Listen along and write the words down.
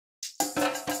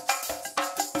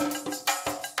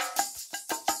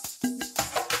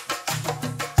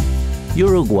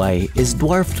Uruguay is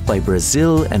dwarfed by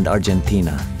Brazil and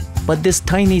Argentina, but this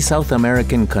tiny South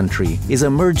American country is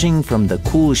emerging from the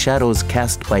cool shadows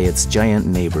cast by its giant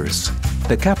neighbors.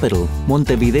 The capital,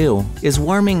 Montevideo, is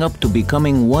warming up to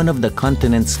becoming one of the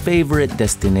continent's favorite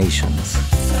destinations.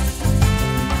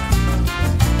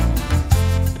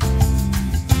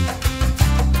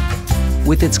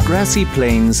 With its grassy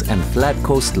plains and flat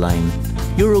coastline,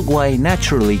 Uruguay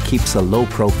naturally keeps a low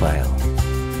profile.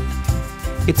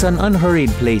 It's an unhurried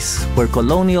place where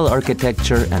colonial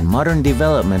architecture and modern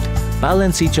development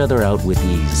balance each other out with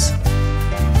ease.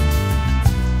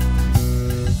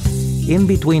 In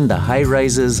between the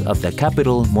high-rises of the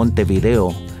capital,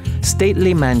 Montevideo,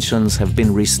 stately mansions have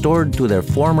been restored to their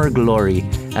former glory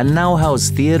and now house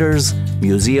theaters,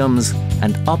 museums,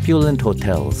 and opulent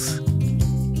hotels.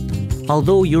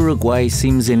 Although Uruguay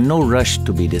seems in no rush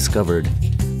to be discovered,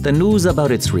 the news about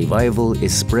its revival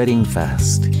is spreading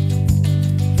fast.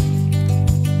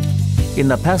 In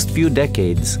the past few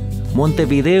decades,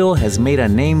 Montevideo has made a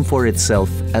name for itself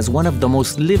as one of the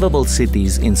most livable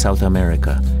cities in South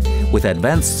America, with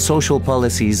advanced social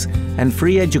policies and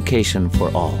free education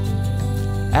for all.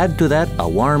 Add to that a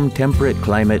warm, temperate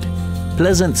climate,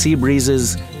 pleasant sea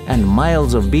breezes, and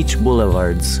miles of beach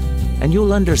boulevards, and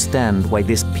you'll understand why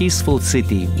this peaceful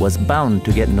city was bound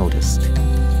to get noticed.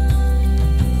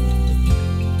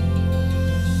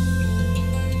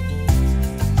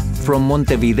 From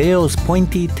Montevideo's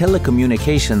pointy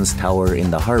telecommunications tower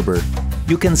in the harbor,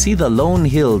 you can see the lone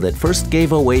hill that first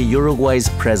gave away Uruguay's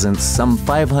presence some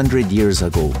 500 years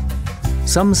ago.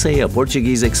 Some say a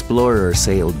Portuguese explorer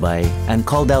sailed by and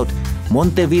called out,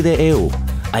 "Montevideo,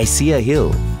 I see a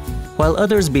hill," while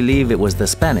others believe it was the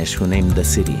Spanish who named the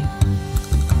city.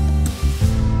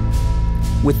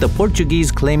 With the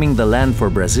Portuguese claiming the land for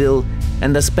Brazil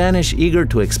and the Spanish eager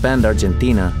to expand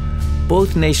Argentina,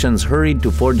 both nations hurried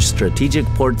to forge strategic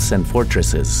ports and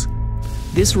fortresses.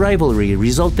 This rivalry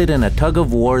resulted in a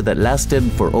tug-of-war that lasted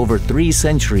for over 3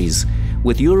 centuries,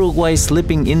 with Uruguay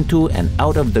slipping into and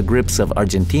out of the grips of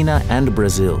Argentina and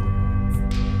Brazil.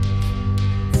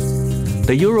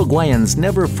 The Uruguayans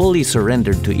never fully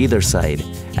surrendered to either side,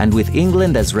 and with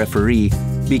England as referee,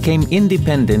 became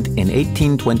independent in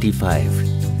 1825.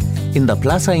 In the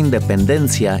Plaza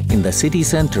Independencia in the city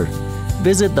center,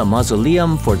 visit the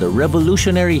mausoleum for the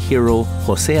revolutionary hero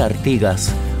José Artigas,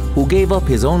 who gave up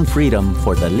his own freedom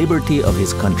for the liberty of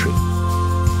his country.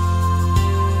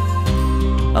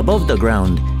 Above the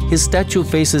ground, his statue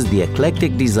faces the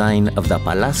eclectic design of the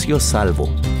Palacio Salvo.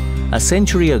 A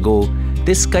century ago,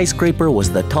 this skyscraper was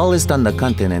the tallest on the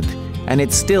continent, and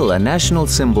it's still a national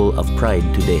symbol of pride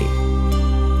today.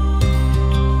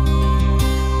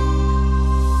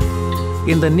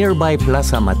 In the nearby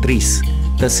Plaza Matriz,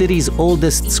 the city's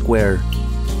oldest square,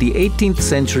 the 18th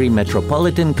century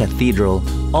Metropolitan Cathedral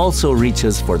also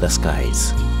reaches for the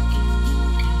skies.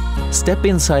 Step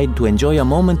inside to enjoy a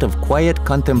moment of quiet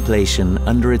contemplation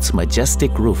under its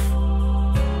majestic roof.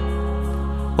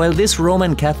 While this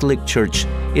Roman Catholic church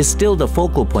is still the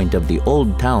focal point of the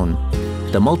old town,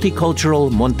 the multicultural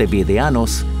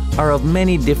Montevideanos are of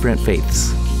many different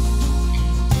faiths.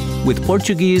 With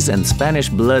Portuguese and Spanish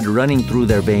blood running through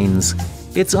their veins,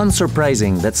 it's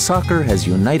unsurprising that soccer has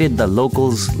united the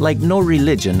locals like no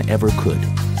religion ever could.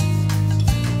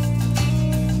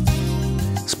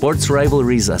 Sports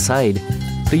rivalries aside,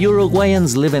 the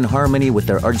Uruguayans live in harmony with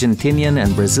their Argentinian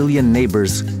and Brazilian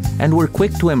neighbors and were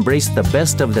quick to embrace the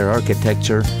best of their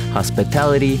architecture,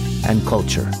 hospitality, and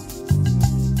culture.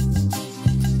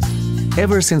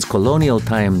 Ever since colonial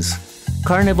times,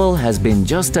 Carnival has been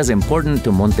just as important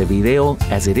to Montevideo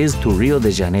as it is to Rio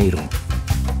de Janeiro.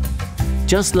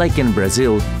 Just like in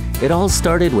Brazil, it all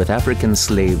started with African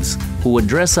slaves who would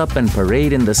dress up and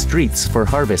parade in the streets for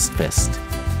Harvest Fest.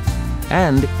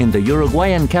 And in the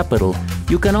Uruguayan capital,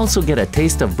 you can also get a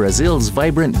taste of Brazil's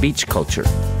vibrant beach culture.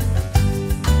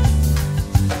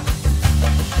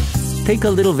 Take a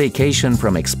little vacation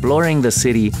from exploring the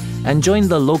city and join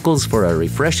the locals for a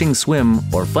refreshing swim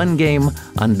or fun game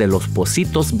on De Los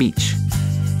Pocitos Beach.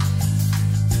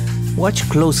 Watch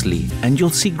closely and you'll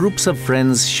see groups of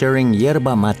friends sharing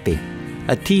yerba mate,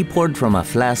 a tea poured from a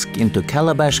flask into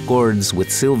calabash gourds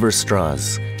with silver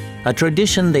straws, a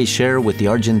tradition they share with the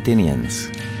Argentinians.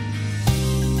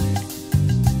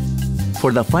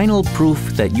 For the final proof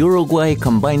that Uruguay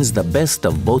combines the best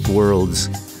of both worlds,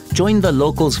 join the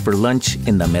locals for lunch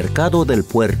in the Mercado del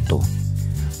Puerto.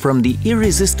 From the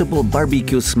irresistible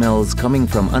barbecue smells coming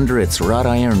from under its wrought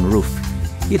iron roof,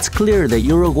 it's clear that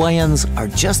Uruguayans are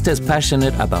just as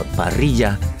passionate about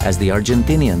parrilla as the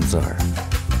Argentinians are.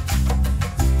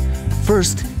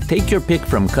 First, take your pick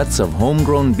from cuts of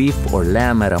homegrown beef or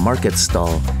lamb at a market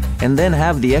stall, and then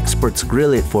have the experts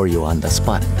grill it for you on the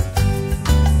spot.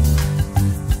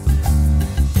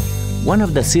 One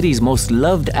of the city's most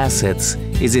loved assets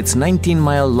is its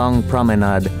 19-mile-long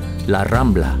promenade, La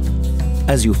Rambla.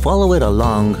 As you follow it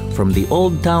along from the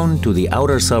old town to the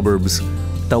outer suburbs,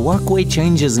 the walkway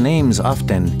changes names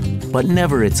often, but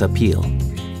never its appeal.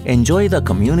 Enjoy the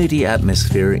community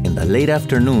atmosphere in the late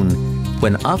afternoon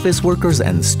when office workers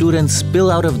and students spill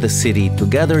out of the city to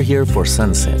gather here for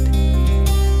sunset.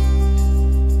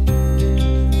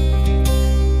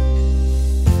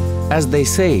 As they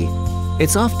say,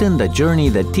 it's often the journey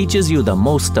that teaches you the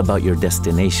most about your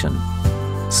destination.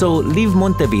 So leave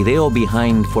Montevideo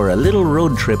behind for a little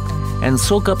road trip and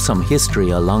soak up some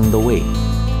history along the way.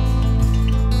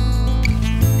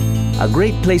 A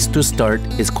great place to start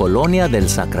is Colonia del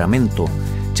Sacramento,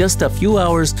 just a few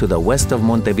hours to the west of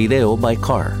Montevideo by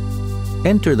car.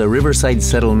 Enter the riverside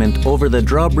settlement over the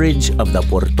drawbridge of the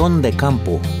Portón de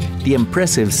Campo, the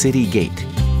impressive city gate.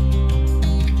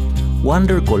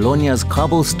 Wander Colonia's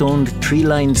cobblestoned,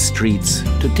 tree-lined streets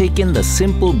to take in the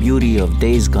simple beauty of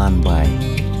days gone by.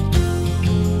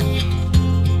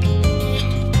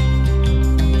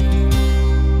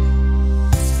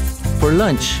 For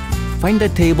lunch, find a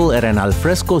table at an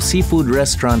alfresco seafood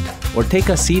restaurant or take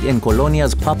a seat in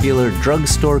Colonia's popular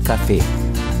drugstore cafe.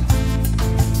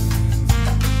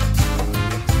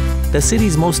 The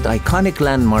city's most iconic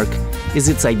landmark is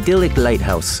its idyllic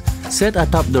lighthouse, set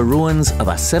atop the ruins of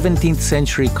a 17th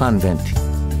century convent.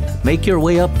 Make your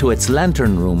way up to its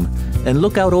lantern room and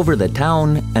look out over the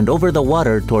town and over the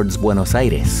water towards Buenos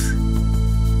Aires.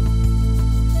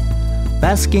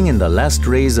 Basking in the last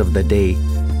rays of the day,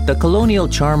 the colonial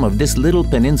charm of this little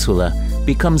peninsula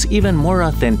becomes even more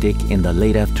authentic in the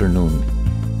late afternoon.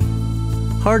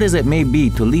 Hard as it may be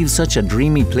to leave such a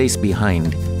dreamy place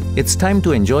behind, it's time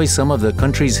to enjoy some of the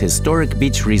country's historic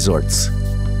beach resorts.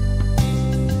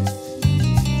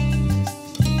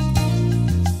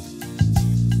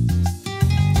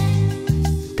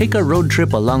 Take a road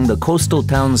trip along the coastal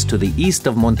towns to the east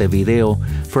of Montevideo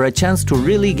for a chance to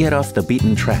really get off the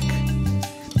beaten track.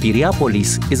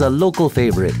 Piriápolis is a local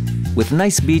favorite, with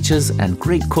nice beaches and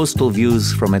great coastal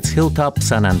views from its hilltop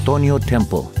San Antonio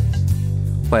temple.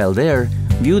 While there,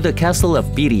 view the castle of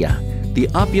Piria, the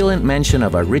opulent mansion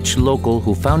of a rich local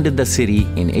who founded the city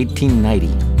in 1890.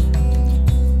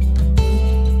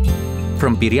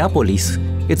 From Piriápolis,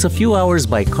 it's a few hours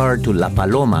by car to La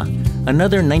Paloma,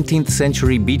 another 19th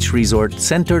century beach resort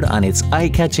centered on its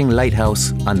eye-catching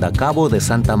lighthouse on the Cabo de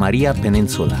Santa Maria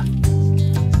Peninsula.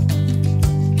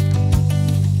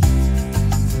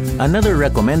 Another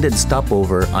recommended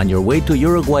stopover on your way to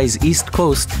Uruguay's east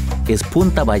coast is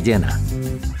Punta Ballena.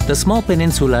 The small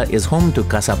peninsula is home to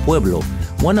Casa Pueblo,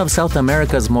 one of South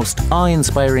America's most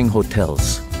awe-inspiring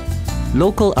hotels.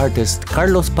 Local artist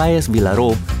Carlos Páez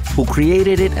Vilaró, who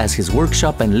created it as his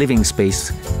workshop and living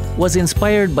space, was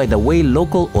inspired by the way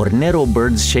local hornero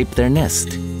birds shape their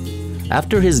nest.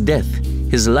 After his death,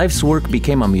 his life's work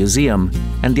became a museum,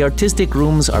 and the artistic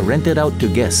rooms are rented out to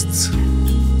guests.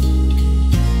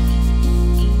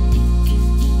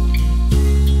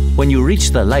 When you reach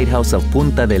the lighthouse of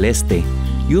Punta del Este,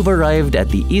 you've arrived at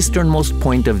the easternmost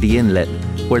point of the inlet,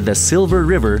 where the Silver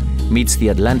River meets the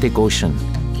Atlantic Ocean.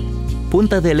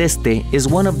 Punta del Este is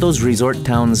one of those resort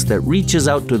towns that reaches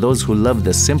out to those who love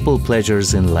the simple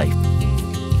pleasures in life.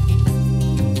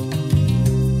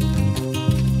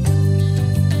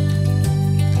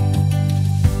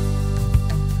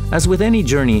 As with any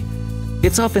journey,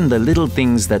 it's often the little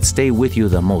things that stay with you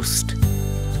the most.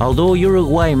 Although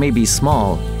Uruguay may be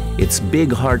small, its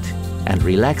big heart and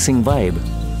relaxing vibe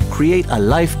create a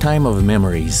lifetime of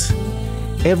memories.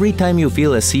 Every time you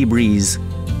feel a sea breeze,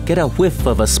 get a whiff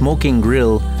of a smoking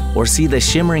grill, or see the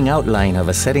shimmering outline of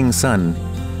a setting sun,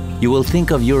 you will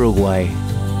think of Uruguay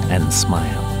and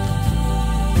smile.